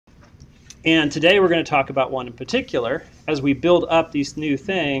And today we're going to talk about one in particular as we build up these new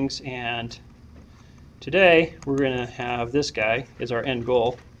things. And today we're going to have this guy as our end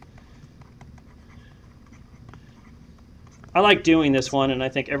goal. I like doing this one, and I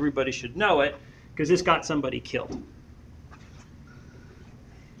think everybody should know it because this got somebody killed.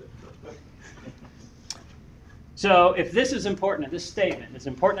 So if this is important, if this statement is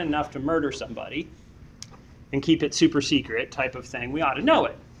important enough to murder somebody and keep it super secret type of thing, we ought to know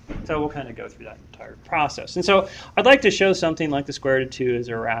it. So we'll kind of go through that entire process. And so I'd like to show something like the square root of 2 is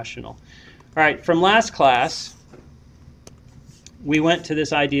irrational. All right, from last class, we went to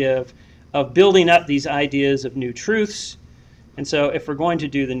this idea of building up these ideas of new truths. And so if we're going to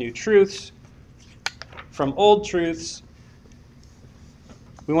do the new truths from old truths,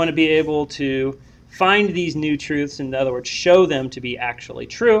 we want to be able to find these new truths, in other words, show them to be actually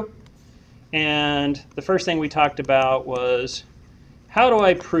true. And the first thing we talked about was, how do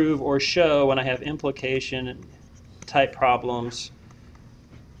I prove or show when I have implication type problems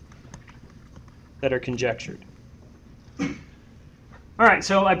that are conjectured? All right,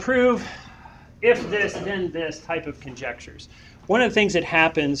 so I prove if this, then this type of conjectures. One of the things that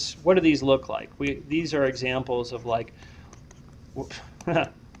happens, what do these look like? These are examples of like,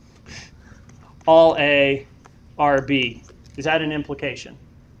 all A are B. Is that an implication?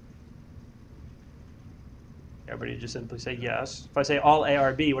 Everybody just simply say yes. If I say all A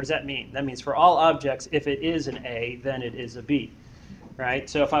are B, what does that mean? That means for all objects, if it is an A, then it is a B. Right?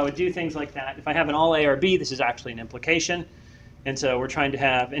 So if I would do things like that, if I have an all A are B, this is actually an implication. And so we're trying to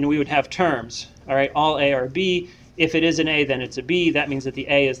have, and we would have terms. All right, all A are B. If it is an A, then it's a B. That means that the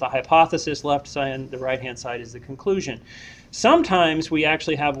A is the hypothesis, left side, the right-hand side is the conclusion. Sometimes we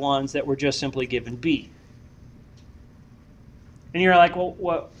actually have ones that we're just simply given B. And you're like,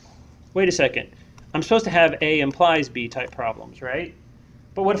 well, wait a second. I'm supposed to have A implies B type problems, right?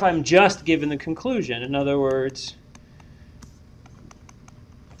 But what if I'm just given the conclusion? In other words,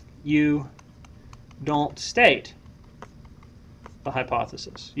 you don't state the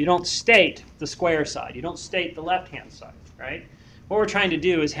hypothesis. You don't state the square side. You don't state the left-hand side, right? What we're trying to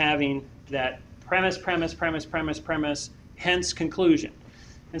do is having that premise, premise, premise, premise, premise, hence conclusion.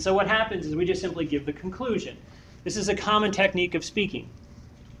 And so what happens is we just simply give the conclusion. This is a common technique of speaking.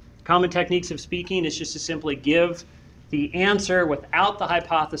 Common techniques of speaking is just to simply give the answer without the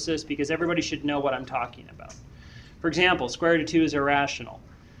hypothesis because everybody should know what I'm talking about. For example, square root of 2 is irrational.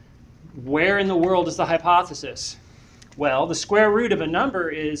 Where in the world is the hypothesis? Well, the square root of a number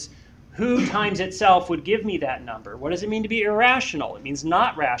is who times itself would give me that number. What does it mean to be irrational? It means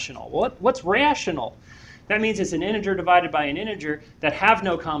not rational. What's rational? That means it's an integer divided by an integer that have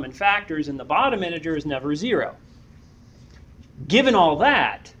no common factors, and the bottom integer is never 0. Given all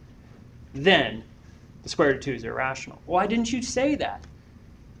that, then the square root of 2 is irrational. Why didn't you say that?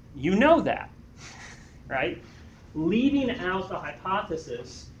 You know that, right? Leaving out the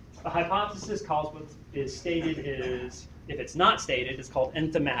hypothesis calls what is stated is, if it's not stated, it's called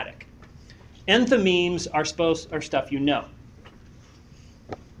enthematic. Enthymemes are stuff you know.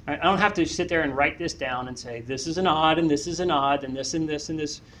 I don't have to sit there and write this down and say this is an odd and this is an odd and this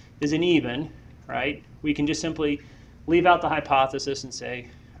is an even, right? We can just simply leave out the hypothesis and say,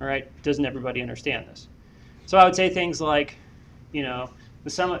 all right, doesn't everybody understand this? So I would say things like, you know, the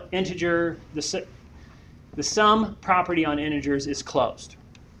sum of integer, the sum property on integers is closed.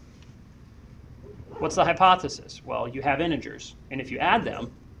 What's the hypothesis? Well, you have integers, and if you add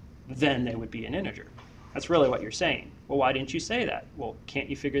them, then they would be an integer. That's really what you're saying. Well, why didn't you say that? Well, can't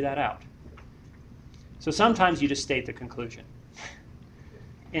you figure that out? So sometimes you just state the conclusion.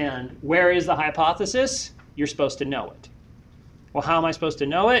 And where is the hypothesis? You're supposed to know it. Well, how am I supposed to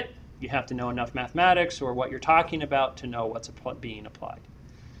know it? You have to know enough mathematics or what you're talking about to know what's being applied.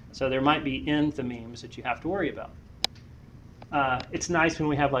 So there might be enthymemes that you have to worry about. It's nice when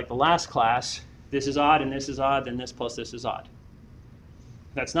we have like the last class, this is odd and this is odd, then this plus this is odd.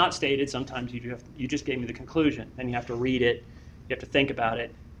 That's not stated. Sometimes you just gave me the conclusion. Then you have to read it, you have to think about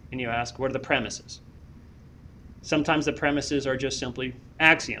it, and you ask, what are the premises? Sometimes the premises are just simply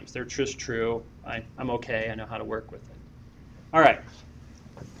axioms. They're just true. I'm okay. I know how to work with it. All right.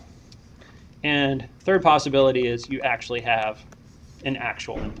 And third possibility is you actually have an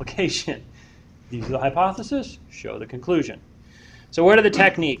actual implication. These are the hypothesis, show the conclusion. So what are the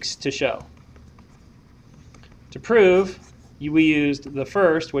techniques to show? To prove, we used the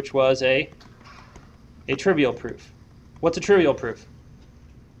first, which was a trivial proof. What's a trivial proof?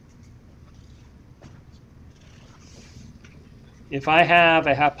 If I have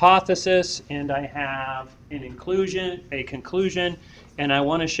a hypothesis and I have a conclusion, and I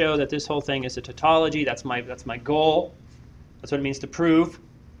want to show that this whole thing is a tautology, that's my goal. That's what it means to prove.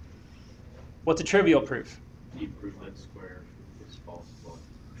 What's a trivial proof? You prove that square is false, but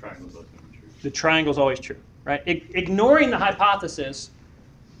triangle's always going to be true. The triangle's always true, right? Ignoring the hypothesis,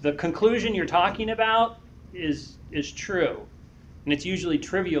 the conclusion you're talking about is true. And it's usually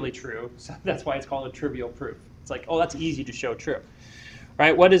trivially true, so that's why it's called a trivial proof. It's like, oh, that's easy to show true.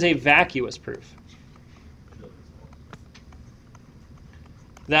 Right? What is a vacuous proof?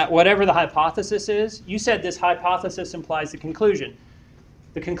 That whatever the hypothesis is, you said this hypothesis implies the conclusion.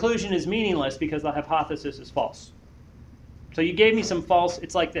 The conclusion is meaningless because the hypothesis is false. So you gave me some false,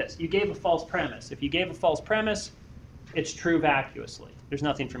 it's like this. You gave a false premise. If you gave a false premise, it's true vacuously. There's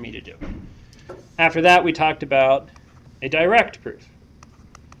nothing for me to do. After that, we talked about a direct proof.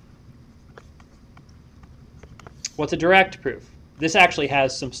 What's a direct proof? This actually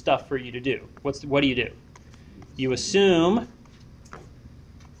has some stuff for you to do. What do you do? You assume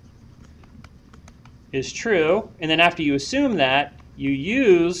is true, and then after you assume that, you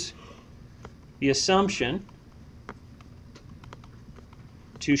use the assumption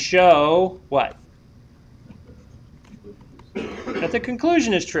to show what? That the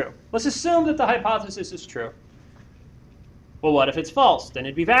conclusion is true. Let's assume that the hypothesis is true. Well, what if it's false? Then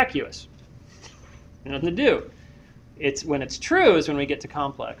it'd be vacuous. Nothing to do. It's when it's true is when we get to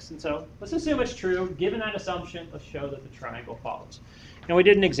complex. And so let's assume it's true. Given that assumption, let's show that the triangle follows. And we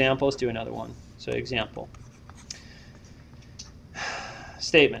did an example. Let's do another one. So example.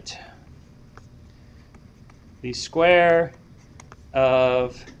 Statement. The square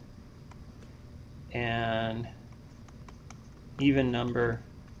of an even number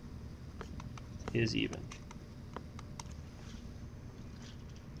is even.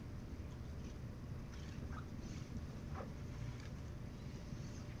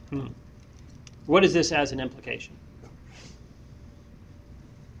 What is this as an implication?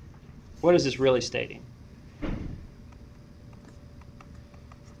 What is this really stating?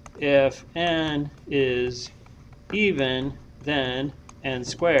 If n is even, then n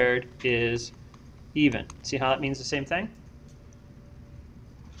squared is even. See how that means the same thing?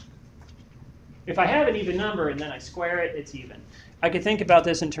 If I have an even number and then I square it, it's even. I could think about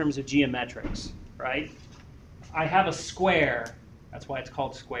this in terms of geometrics, right? I have a square. That's why it's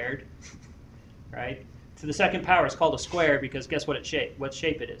called squared, right? To the second power, it's called a square because guess what what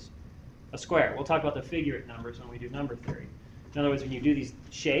shape it is? A square. We'll talk about the figurate numbers when we do number theory. In other words, when you do these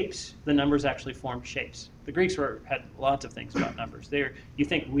shapes, the numbers actually form shapes. The Greeks had lots of things about numbers. You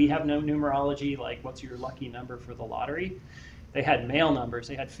think we have no numerology, like what's your lucky number for the lottery? They had male numbers,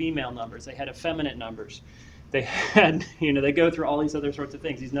 they had female numbers, they had effeminate numbers. They had, they go through all these other sorts of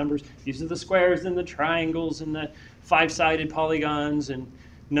things. These numbers, these are the squares and the triangles and the five-sided polygons and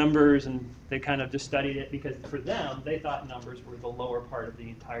numbers, and they kind of just studied it because for them, they thought numbers were the lower part of the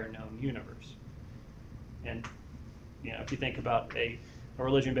entire known universe. And if you think about a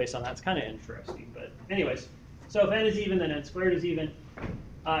religion based on that, it's kind of interesting. But anyways, so if n is even, then n squared is even.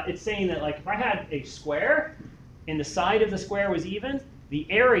 It's saying that like if I had a square and the side of the square was even, the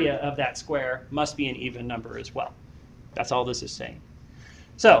area of that square must be an even number as well. That's all this is saying.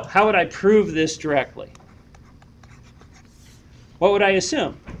 So how would I prove this directly? What would I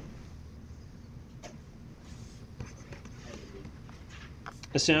assume?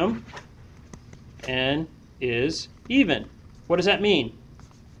 Assume n is even. What does that mean?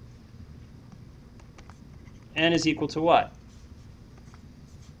 N is equal to what?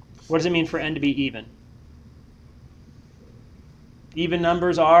 What does it mean for n to be even? Even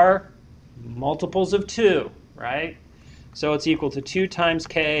numbers are multiples of 2, right? So it's equal to 2 times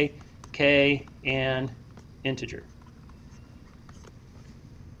k, and integer.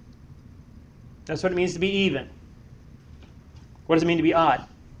 That's what it means to be even. What does it mean to be odd?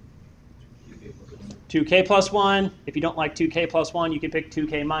 2k plus 1. If you don't like 2k plus 1, you can pick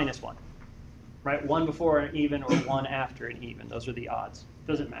 2k minus 1. Right? 1 before an even or 1 after an even. Those are the odds.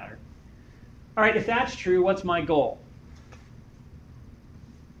 Doesn't matter. All right, if that's true, what's my goal?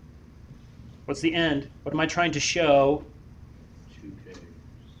 What's the end? What am I trying to show? 2k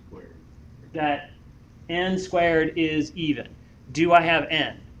squared. That n squared is even. Do I have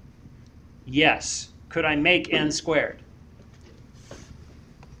n? Yes. Could I make n squared?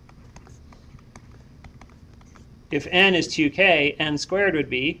 If n is 2k, n squared would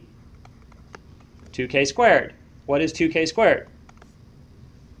be 2k squared. What is 2k squared?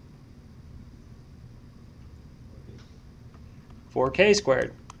 4k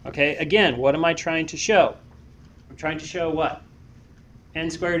squared. Okay, again, what am I trying to show? I'm trying to show what?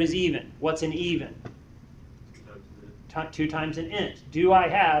 N squared is even. What's an even? 2 times an int. Do I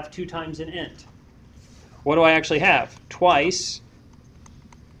have 2 times an int? What do I actually have? Twice.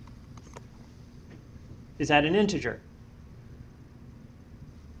 Is that an integer?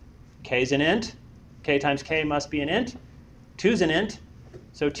 k is an int. K times k must be an int. 2 is an int.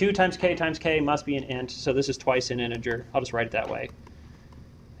 So 2 times k must be an int. So this is twice an integer. I'll just write it that way.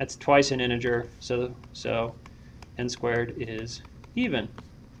 That's twice an integer. So n squared is even.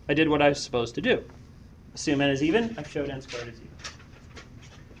 I did what I was supposed to do. Assume n is even. I showed n squared is even.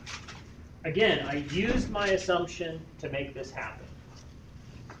 Again, I used my assumption to make this happen.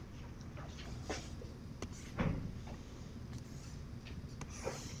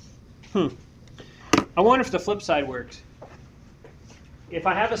 I wonder if the flip side works. If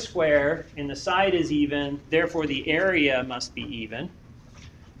I have a square and the side is even, therefore the area must be even.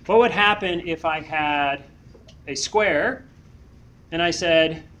 What would happen if I had a square and I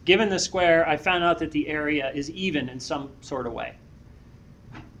said, given the square, I found out that the area is even in some sort of way?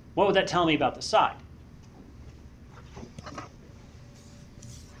 What would that tell me about the side?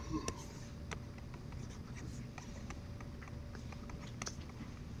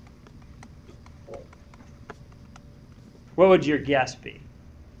 What would your guess be?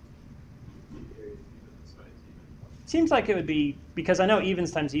 Seems like it would be, because I know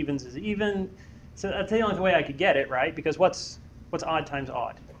evens times evens is even, so that's the only way I could get it, right? Because what's odd times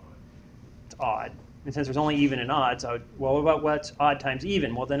odd? It's odd. And since there's only even and odd, so well, what about what's odd times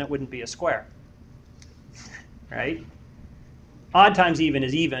even? Well, then it wouldn't be a square, right? Odd times even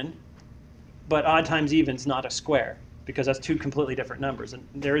is even, but odd times even is not a square, because that's two completely different numbers. And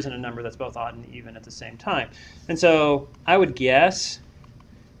there isn't a number that's both odd and even at the same time. And so I would guess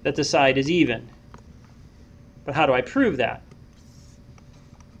that the side is even. But how do I prove that?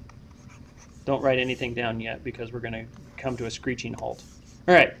 Don't write anything down yet, because we're going to come to a screeching halt.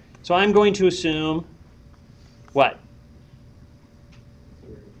 All right, so I'm going to assume what?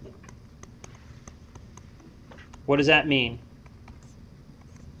 What does that mean?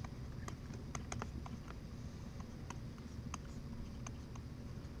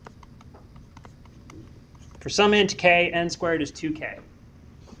 For some int k, n squared is 2k.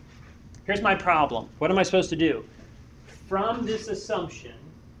 Here's my problem. What am I supposed to do? From this assumption,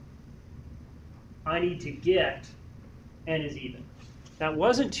 I need to get n is even. That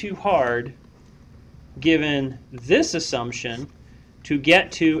wasn't too hard, given this assumption, to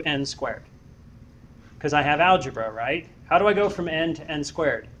get to n squared. Because I have algebra, right? How do I go from n to n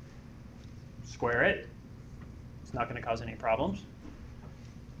squared? Square it. It's not going to cause any problems.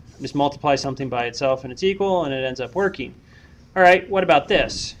 Just multiply something by itself and it's equal, and it ends up working. All right, what about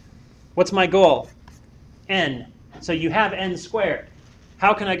this? What's my goal? N. So you have n squared.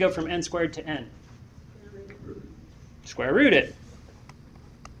 How can I go from n squared to n? Square root it.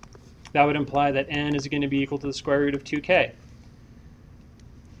 That would imply that n is going to be equal to the square root of 2k.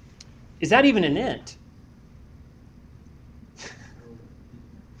 Is that even an int?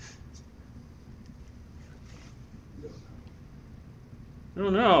 I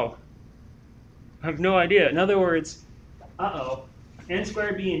don't know. I have no idea. In other words, n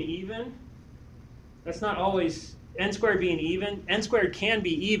squared being even, that's not always, n squared being even, n squared can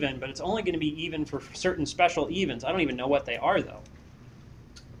be even, but it's only going to be even for certain special evens. I don't even know what they are, though.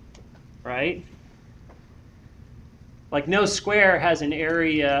 Right? Like no square has an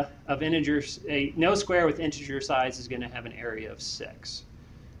area of integers, no square with integer size is going to have an area of 6.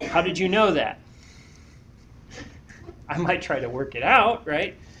 How did you know that? I might try to work it out,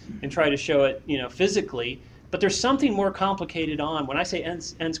 right? And try to show it, physically. But there's something more complicated on. When I say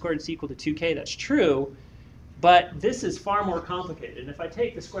n squared is equal to 2k, that's true. But this is far more complicated. And if I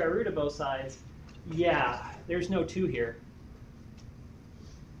take the square root of both sides, yeah, there's no 2 here.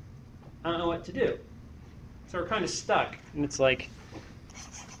 I don't know what to do. So we're kind of stuck. And it's like,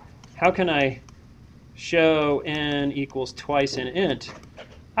 how can I show n equals twice an int?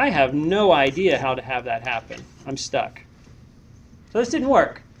 I have no idea how to have that happen. I'm stuck. So this didn't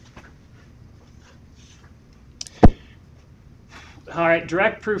work. All right,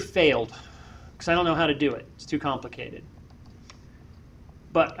 direct proof failed because I don't know how to do it. It's too complicated.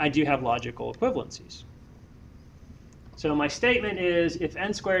 But I do have logical equivalencies. So my statement is, if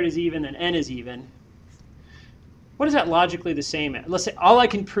n squared is even, then n is even. What is that logically the same as? Let's say all I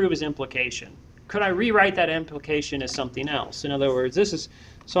can prove is implication. Could I rewrite that implication as something else? In other words, this is,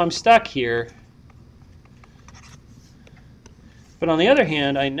 so I'm stuck here. But on the other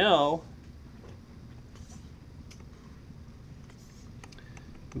hand, I know,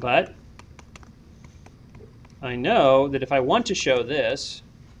 that if I want to show this,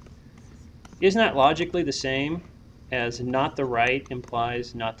 isn't that logically the same as not the right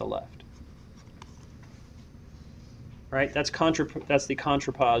implies not the left? Right? That's the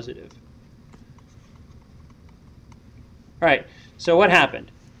contrapositive. All right, so what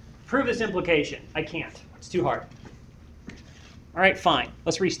happened? Prove this implication. I can't. It's too hard. All right, fine.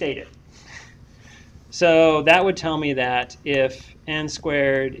 Let's restate it. So that would tell me that if n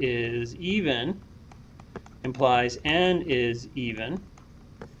squared is even, implies n is even,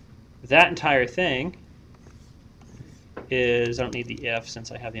 that entire thing is, I don't need the if since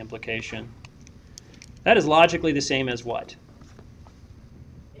I have the implication. That is logically the same as what?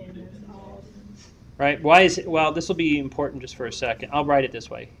 Right? Why is it? Well, this will be important just for a second. I'll write it this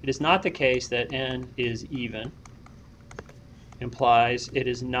way. It is not the case that n is even implies it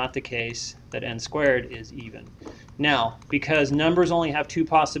is not the case that n squared is even. Now, because numbers only have two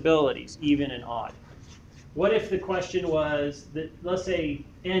possibilities, even and odd. What if the question was that, let's say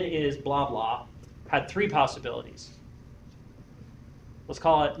n is blah blah, had three possibilities. Let's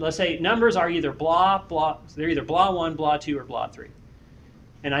call it, let's say numbers are either blah, blah, they're either blah 1, blah 2, or blah 3.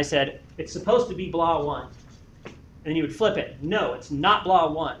 And I said, it's supposed to be blah 1. And you would flip it. No, it's not blah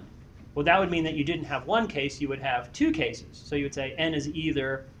 1. Well, that would mean that you didn't have one case, you would have two cases. So you would say n is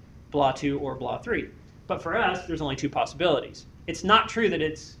either blah 2 or blah 3. But for us, there's only two possibilities. It's not true that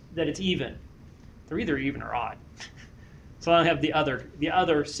it's even. They're either even or odd. So I don't have the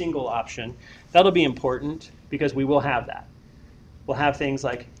other single option. That'll be important because we will have that. We'll have things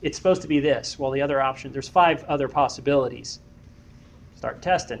like, it's supposed to be this. Well, the other option, there's 5 other possibilities. Start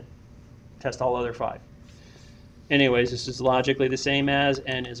testing. Test all other 5. Anyways, this is logically the same as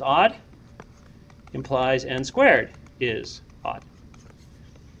n is odd, implies n squared is odd.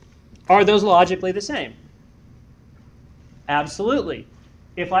 Are those logically the same? Absolutely.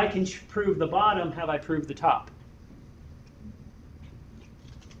 If I can prove the bottom, have I proved the top?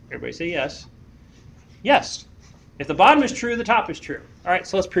 Everybody say yes. Yes. If the bottom is true, the top is true. All right,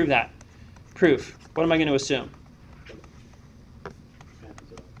 so let's prove that. Proof. What am I going to assume?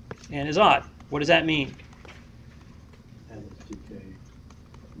 N is odd. What does that mean? N is 2k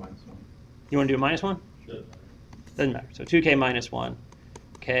minus 1. You want to do a minus 1? Sure. Doesn't matter. So 2k minus 1,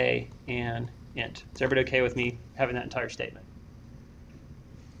 k, and int. Is everybody okay with me having that entire statement?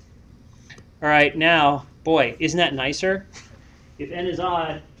 All right, now, boy, isn't that nicer? If n is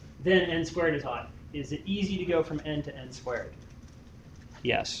odd, then n squared is odd. Is it easy to go from n to n squared?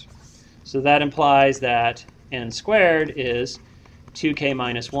 Yes. So that implies that n squared is 2k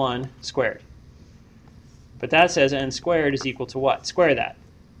minus 1 squared. But that says n squared is equal to what? Square that.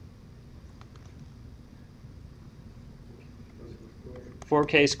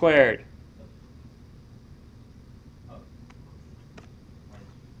 4k squared.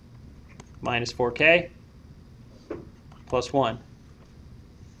 Minus 4k plus 1.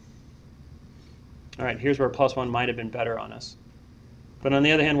 All right, here's where plus 1 might have been better on us. But on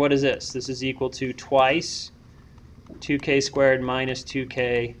the other hand, what is this? This is equal to twice 2k squared minus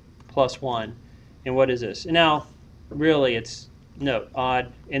 2k plus 1. And what is this? And now, really, it's, note,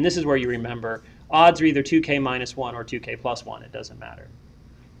 odd. And this is where you remember, odds are either 2k minus 1 or 2k plus 1. It doesn't matter.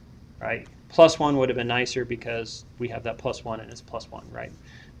 Right? Plus 1 would have been nicer because we have that plus 1 and it's plus 1, right?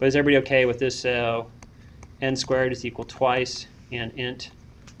 But is everybody okay with this? So n squared is equal twice and int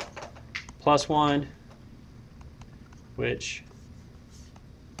plus 1, which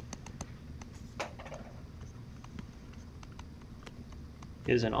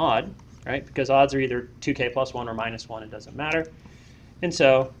is an odd, right? Because odds are either 2k plus 1 or minus 1. It doesn't matter. And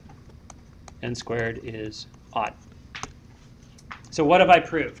so n squared is odd. So what have I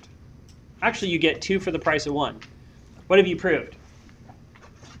proved? Actually, you get 2 for the price of 1. What have you proved?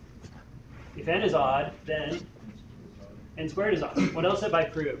 If n is odd, then n squared is odd. What else have I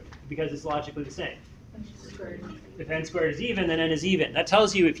proved? Because it's logically the same. If n squared is even, then n is even. That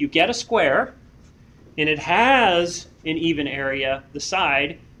tells you if you get a square and it has an even area, the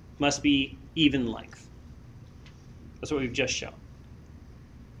side must be even length. That's what we've just shown.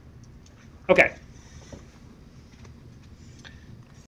 Okay.